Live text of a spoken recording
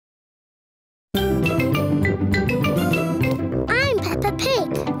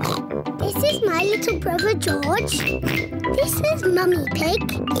little brother George. This is Mummy Pig.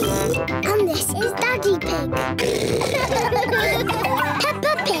 And this is Daddy Pig.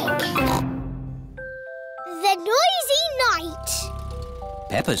 Peppa Pig. The Noisy Night.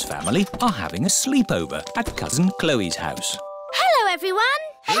 Peppa's family are having a sleepover at Cousin Chloe's house. Hello, everyone.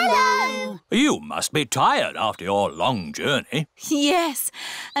 Hello. You must be tired after your long journey. Yes,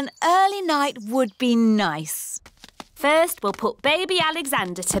 an early night would be nice. First, we'll put baby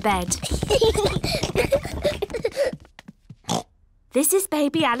Alexander to bed. This is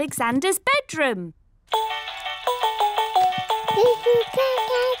baby Alexander's bedroom.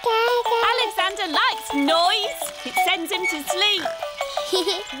 Alexander likes noise. It sends him to sleep.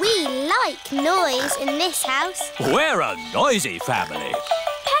 We like noise in this house. We're a noisy family.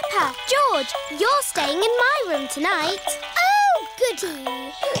 Peppa, George, you're staying in my room tonight. Oh, goody.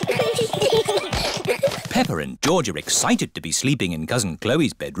 Peppa and George are excited to be sleeping in Cousin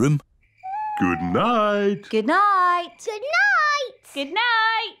Chloe's bedroom. Good night. Good night. Good night. Good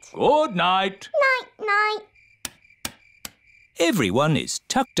night. Good night. Night, night. Everyone is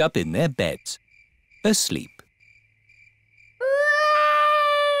tucked up in their beds, asleep.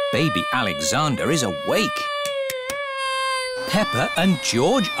 Baby Alexander is awake. Peppa and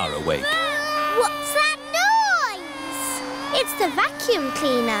George are awake. What's that noise? It's the vacuum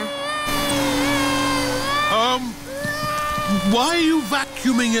cleaner. Why are you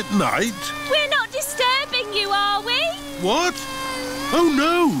vacuuming at night? We're not disturbing you, are we? What? Oh,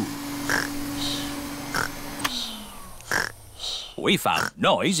 no. We found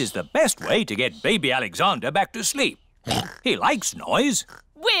noise is the best way to get baby Alexander back to sleep. He likes noise.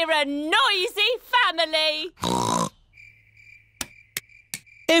 We're a noisy family.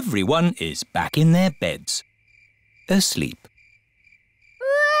 Everyone is back in their beds, asleep.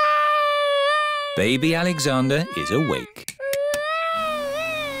 Baby Alexander is awake.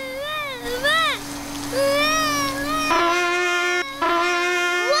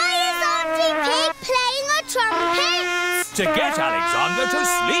 Why is Auntie Pig playing a trumpet? To get Alexander to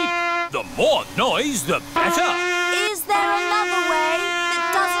sleep. The more noise, the better. Is there another way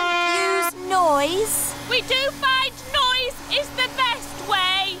that doesn't use noise? We do find noise is the best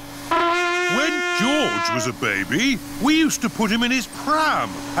way. When George was a baby, we used to put him in his pram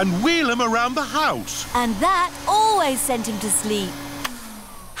and wheel him around the house. And that always sent him to sleep.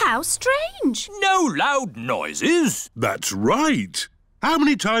 How strange. No loud noises. That's right. How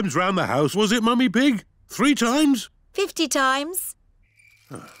many times round the house was it, Mummy Pig? 3 times? 50 times.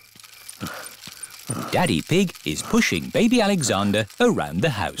 Daddy Pig is pushing baby Alexander around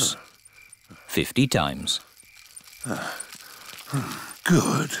the house. 50 times.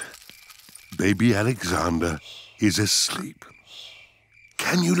 Good. Baby Alexander is asleep.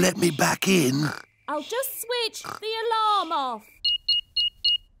 Can you let me back in? I'll just switch the alarm off.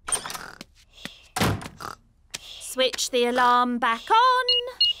 Switch the alarm back on.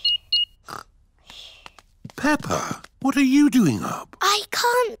 Peppa, what are you doing up? I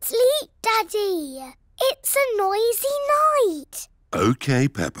can't sleep, Daddy. It's a noisy night. OK,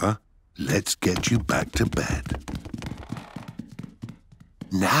 Peppa. Let's get you back to bed.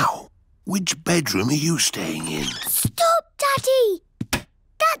 Now, which bedroom are you staying in? Stop, Daddy.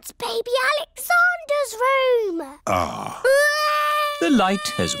 That's baby Alexander's room. Ah. The light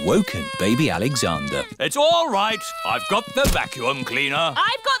has woken baby Alexander. It's all right. I've got the vacuum cleaner.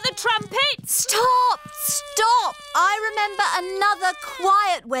 I've got the trumpet. Stop! Stop! I remember another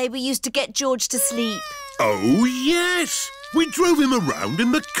quiet way we used to get George to sleep. Oh, yes. We drove him around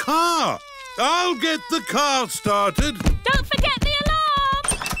in the car. I'll get the car started. Don't forget the alarm.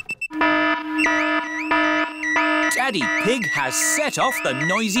 Daddy Pig has set off the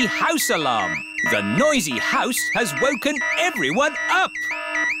noisy house alarm. The noisy house has woken everyone up.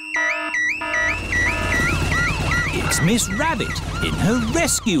 It's Miss Rabbit in her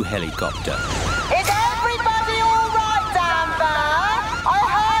rescue helicopter. Is everybody all right down there? I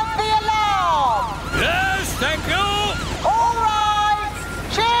heard the alarm. Yes, thank you. All right.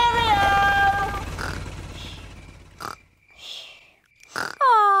 Cheerio.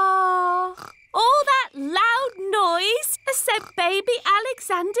 Aww. All that loud noise has sent baby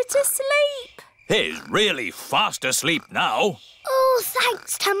Alexander to sleep. He's really fast asleep now. Oh,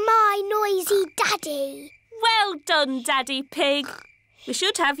 thanks to my noisy daddy. Well done, Daddy Pig. We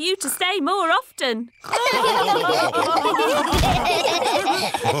should have you to stay more often.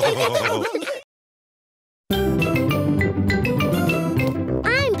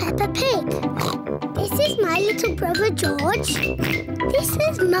 I'm Peppa Pig. This is my little brother George. This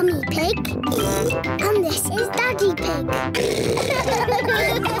is Mummy Pig. And this is Daddy Pig.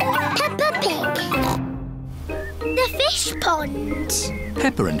 Peppa Pig. The fish pond.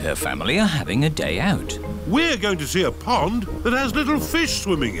 Peppa and her family are having a day out. We're going to see a pond that has little fish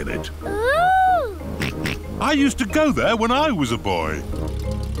swimming in it. Ooh! I used to go there when I was a boy.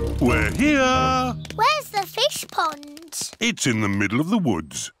 We're here. Where's the fish pond? It's in the middle of the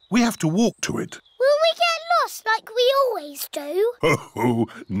woods. We have to walk to it. Will we get lost like we always do? Oh,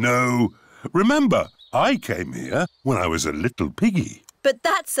 no. Remember, I came here when I was a little piggy. But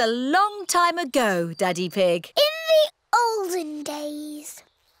that's a long time ago, Daddy Pig. In the olden days.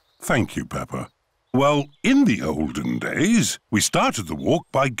 Thank you, Peppa. Well, in the olden days, we started the walk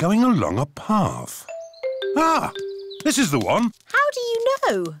by going along a path. Ah, this is the one. How do you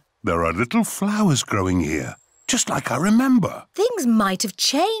know? There are little flowers growing here, just like I remember. Things might have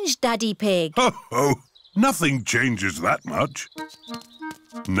changed, Daddy Pig. Oh, nothing changes that much.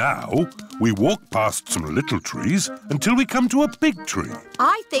 Now, we walk past some little trees until we come to a big tree.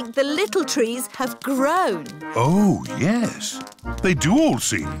 I think the little trees have grown. Oh, yes. They do all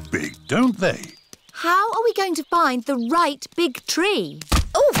seem big, don't they? How are we going to find the right big tree?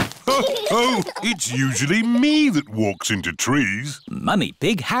 Oh! Oh, it's usually me that walks into trees. Mummy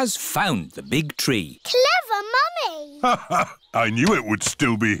Pig has found the big tree. Clever Mummy! Ha ha! I knew it would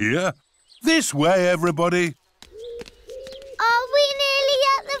still be here. This way, everybody. Are we nearly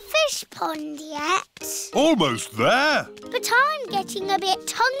at the fish pond yet? Almost there. But I'm getting a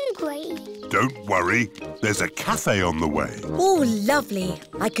bit hungry. Don't worry. There's a cafe on the way. Oh, lovely.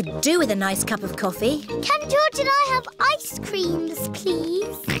 I could do with a nice cup of coffee. Can George and I have ice creams,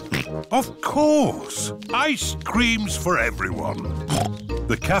 please? Of course. Ice creams for everyone.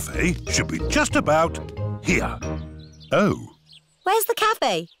 The cafe should be just about here. Oh. Where's the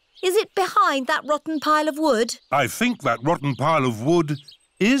cafe? Is it behind that rotten pile of wood? I think that rotten pile of wood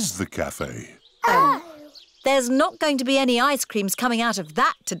is the cafe. Oh. There's not going to be any ice creams coming out of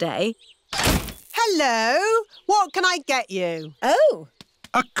that today. Hello, what can I get you? Oh.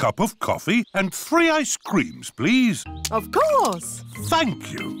 A cup of coffee and 3 ice creams, please. Of course.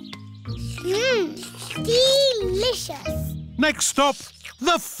 Thank you. Delicious. Next stop,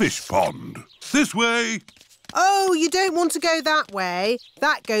 the fish pond. This way. Oh, you don't want to go that way.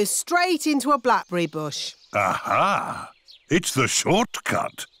 That goes straight into a blackberry bush. Aha! It's the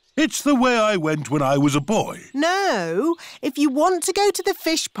shortcut. It's the way I went when I was a boy. No, if you want to go to the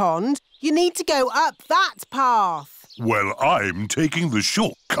fish pond, you need to go up that path. Well, I'm taking the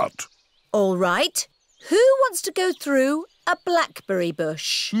shortcut. All right. Who wants to go through a blackberry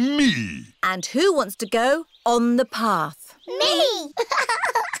bush? Me. And who wants to go on the path? Me!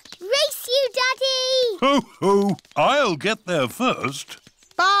 Race you, Daddy! Ho, ho! I'll get there first.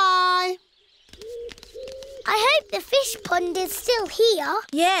 Bye. I hope the fish pond is still here.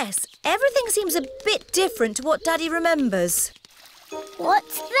 Yes, everything seems a bit different to what Daddy remembers.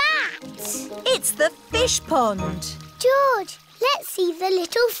 What's that? It's the fish pond. George, let's see the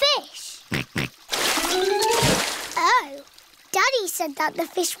little fish. Oh, Daddy said that the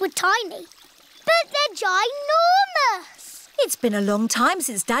fish were tiny, but they're ginormous. It's been a long time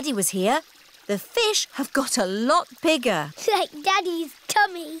since Daddy was here. The fish have got a lot bigger. Like Daddy's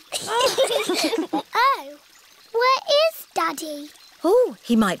tummy. Oh, where is Daddy? Oh,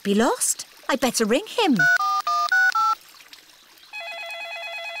 he might be lost. I'd better ring him.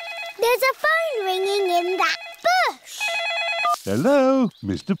 There's a phone ringing in that bush. Hello,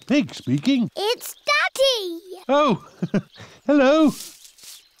 Mr. Pig speaking. It's Daddy. Oh, hello.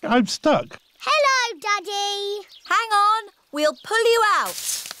 I'm stuck. Hello, Daddy. Hang on, we'll pull you out.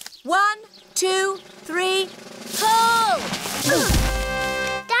 1, 2, 3, pull!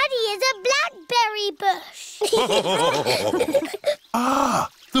 Daddy is a blackberry bush. Ah,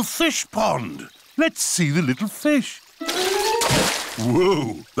 the fish pond. Let's see the little fish.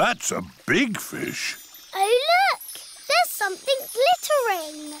 Whoa, that's a big fish. Oh, look. There's something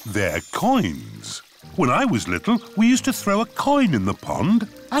glittering. They're coins. When I was little, we used to throw a coin in the pond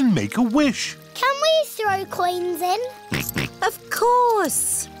and make a wish. Can we throw coins in? Of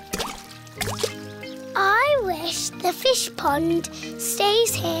course. I wish the fish pond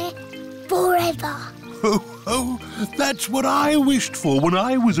stays here forever. Oh, that's what I wished for when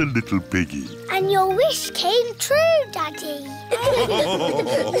I was a little piggy. And your wish came true, Daddy.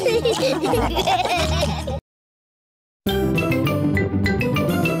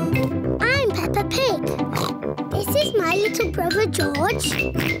 I'm Peppa Pig. This is my little brother George.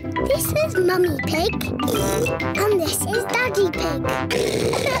 This is Mummy Pig. And this is Daddy Pig.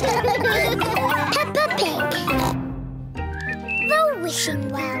 Peppa Pig. The wishing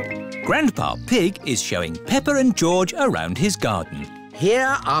well. Grandpa Pig is showing Peppa and George around his garden.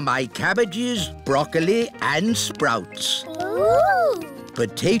 Here are my cabbages, broccoli and sprouts. Ooh.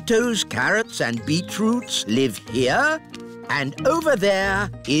 potatoes, carrots and beetroots live here, and over there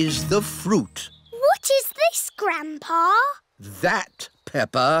is the fruit. What is this, Grandpa? That,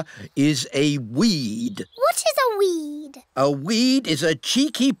 Peppa, is a weed. What is a weed? A weed is a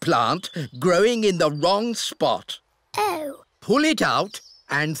cheeky plant growing in the wrong spot. Oh. Pull it out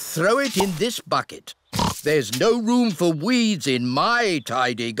and throw it in this bucket. There's no room for weeds in my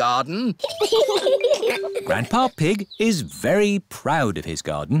tidy garden. Grandpa Pig is very proud of his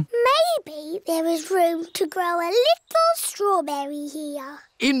garden. Maybe there is room to grow a little strawberry here.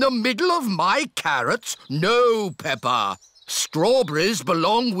 In the middle of my carrots? No, Peppa. Strawberries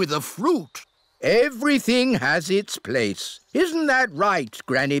belong with the fruit. Everything has its place. Isn't that right,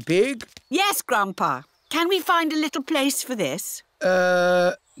 Granny Pig? Yes, Grandpa. Can we find a little place for this?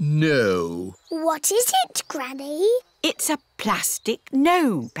 No. What is it, Granny? It's a plastic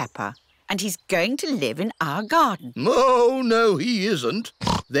gnome, Peppa, and he's going to live in our garden. Oh, no, he isn't.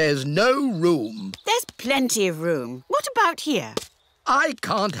 There's no room. There's plenty of room. What about here? I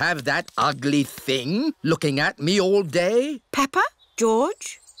can't have that ugly thing looking at me all day. Peppa,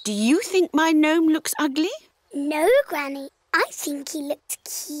 George, do you think my gnome looks ugly? No, Granny. I think he looks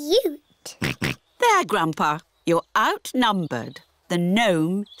cute. There, Grandpa. You're outnumbered. The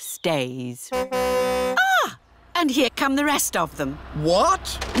gnome stays. Ah! And here come the rest of them. What?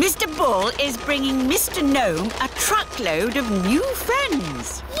 Mr. Bull is bringing Mr. Gnome a truckload of new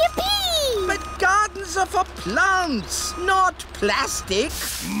friends. Yippee! But gardens are for plants, not plastic.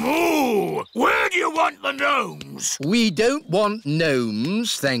 Moo! Where do you want the gnomes? We don't want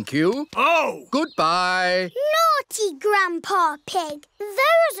gnomes, thank you. Oh! Goodbye. Naughty Grandpa Pig.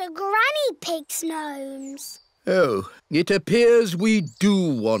 Those are Granny Pig's gnomes. Oh, it appears we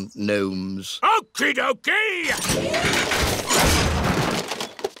do want gnomes. Okie dokie!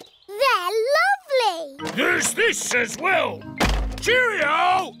 They're lovely. There's this as well.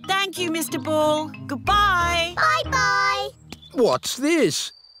 Cheerio! Thank you, Mr. Bull. Goodbye. Bye-bye. What's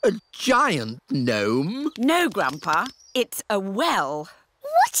this? A giant gnome? No, Grandpa. It's a well.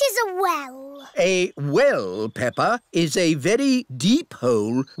 What is a well? A well, Peppa, is a very deep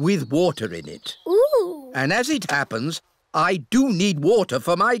hole with water in it. Ooh. And as it happens, I do need water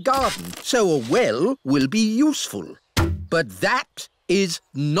for my garden, so a well will be useful. But that is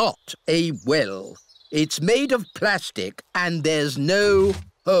not a well. It's made of plastic and there's no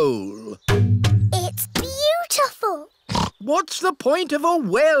hole. It's beautiful. What's the point of a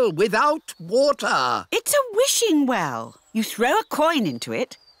well without water? It's a wishing well. You throw a coin into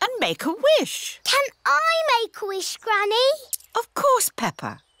it and make a wish. Can I make a wish, Granny? Of course,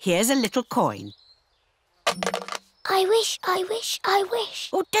 Peppa. Here's a little coin. I wish, I wish, I wish.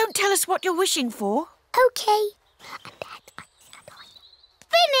 Oh, don't tell us what you're wishing for. OK.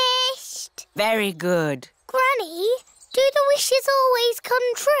 Finished! Very good. Granny, do the wishes always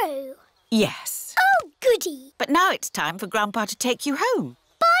come true? Yes. Oh, goody. But now it's time for Grandpa to take you home.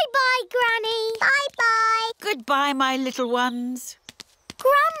 Bye-bye, Granny. Bye-bye. Goodbye, my little ones.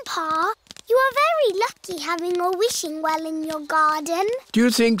 Grandpa, you are very lucky having a wishing well in your garden. Do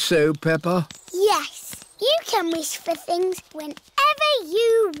you think so, Peppa? Yes. You can wish for things whenever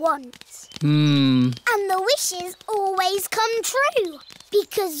you want. And the wishes always come true,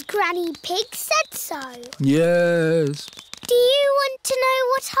 because Granny Pig said so. Yes. Do you want to know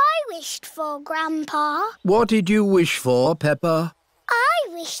what I wished for, Grandpa? What did you wish for, Peppa? I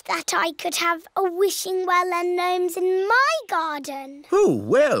wish that I could have a wishing well and gnomes in my garden. Oh,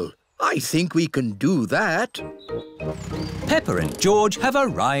 well, I think we can do that. Peppa and George have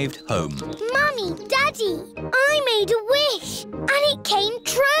arrived home. Mummy, Daddy, I made a wish and it came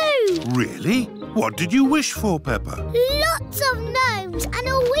true. Really? What did you wish for, Peppa? Lots of gnomes and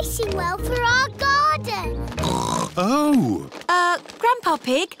a wishing well for our garden. Oh! Grandpa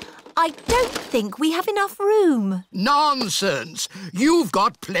Pig, I don't think we have enough room. Nonsense! You've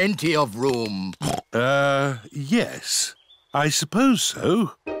got plenty of room. Yes. I suppose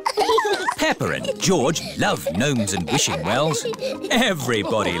so. Peppa and George love gnomes and wishing wells.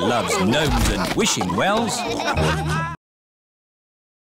 Everybody loves gnomes and wishing wells.